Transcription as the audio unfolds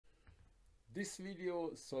This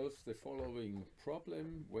video solves the following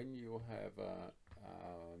problem when you have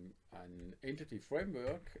an entity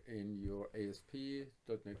framework in your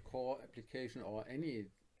ASP.NET Core application or any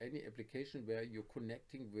application where you're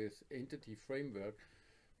connecting with entity framework.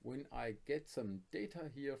 When I get some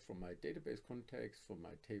data here from my database context, from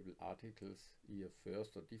my table articles here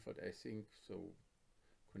first or default async, so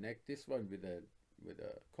connect this one with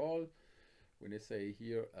a call. When I say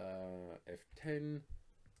here F10,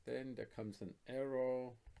 then there comes an error,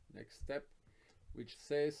 next step, which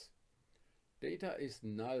says data is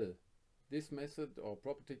null. This method or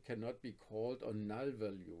property cannot be called on null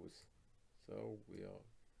values. So we are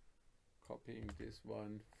copying this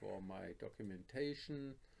one for my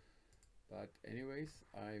documentation. But anyways,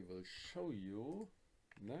 I will show you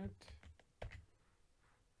that.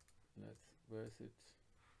 Where is it?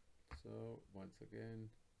 So once again,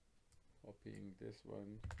 copying this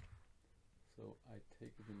one. So I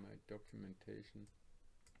take it in my documentation.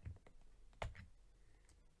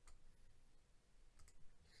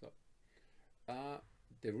 So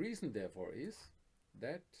the reason therefore is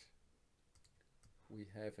that we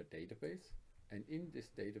have a database, and in this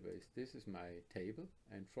database, this is my table,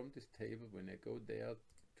 and from this table, when I go there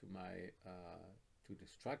to my to the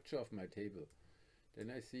structure of my table,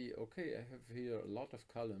 then I see, okay, I have here a lot of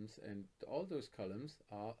columns, and all those columns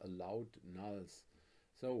are allowed nulls.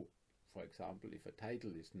 So for example, if a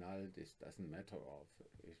title is null, this doesn't matter, or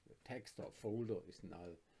if a text or folder is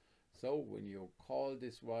null. So when you call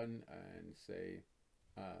this one and say,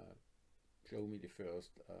 show me the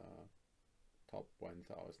first top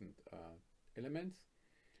 1000 elements,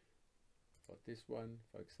 for this one,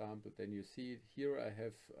 for example, then you see here I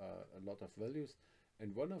have a lot of values,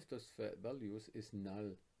 and one of those values is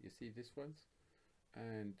null. You see these ones?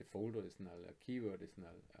 And the folder is null, a keyword is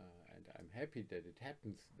null, and I'm happy that it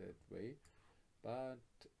happens that way. But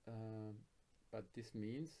this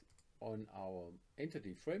means on our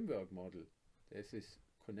entity framework model, this is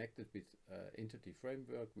connected with entity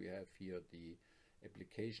framework. We have here the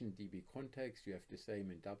application DB context. You have the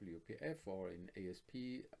same in WPF or in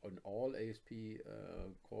ASP, on all ASP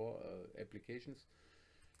core applications.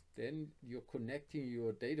 Then you're connecting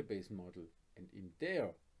your database model, and in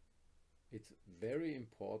there it's very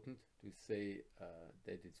important to say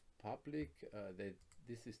that it's public, that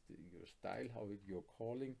this is your style, how you're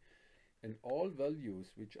calling, and all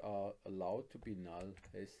values which are allowed to be null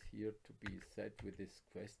has here to be set with this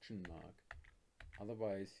question mark.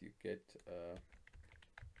 Otherwise you get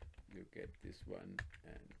this one,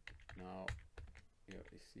 and now here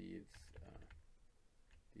you see it's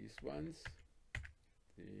these ones,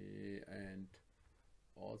 and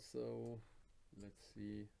also let's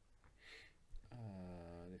see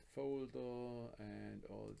the folder and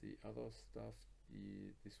all the other stuff.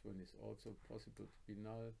 This one is also possible to be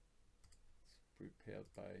null. It's prepared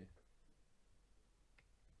by.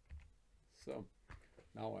 So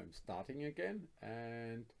now I'm starting again,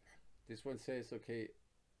 and this one says, okay,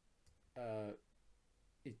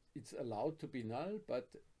 it's allowed to be null, but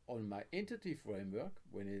on my entity framework,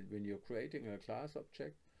 when you're creating a class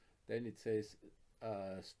object, then it says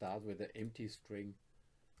start with an empty string.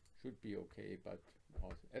 Should be okay, but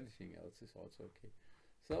everything else is also okay.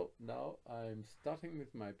 So now I'm starting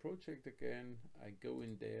with my project again. I go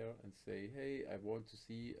in there and say, hey, I want to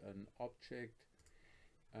see an object,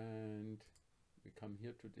 and we come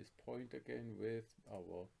here to this point again with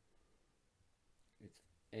our, it's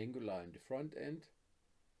Angular in the front end.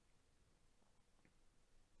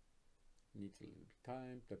 Needs a little bit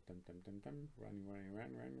time.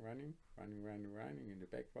 Running in the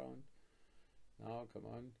background. Now come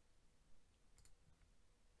on,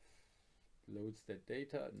 loads that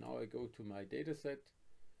data. Now I go to my data set,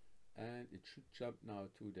 and it should jump now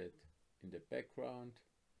to that in the background.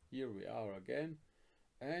 Here we are again,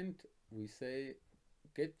 and we say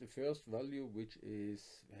get the first value, which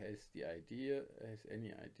has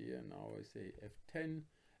any idea. Now I say F10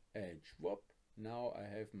 and swap. Now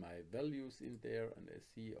I have my values in there, and I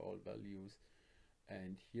see all values,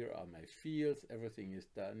 and here are my fields. Everything is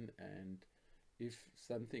done, and if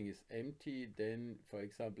something is empty, then for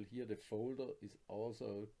example here the folder is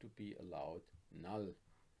also to be allowed null.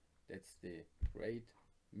 That's the great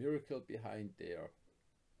miracle behind there.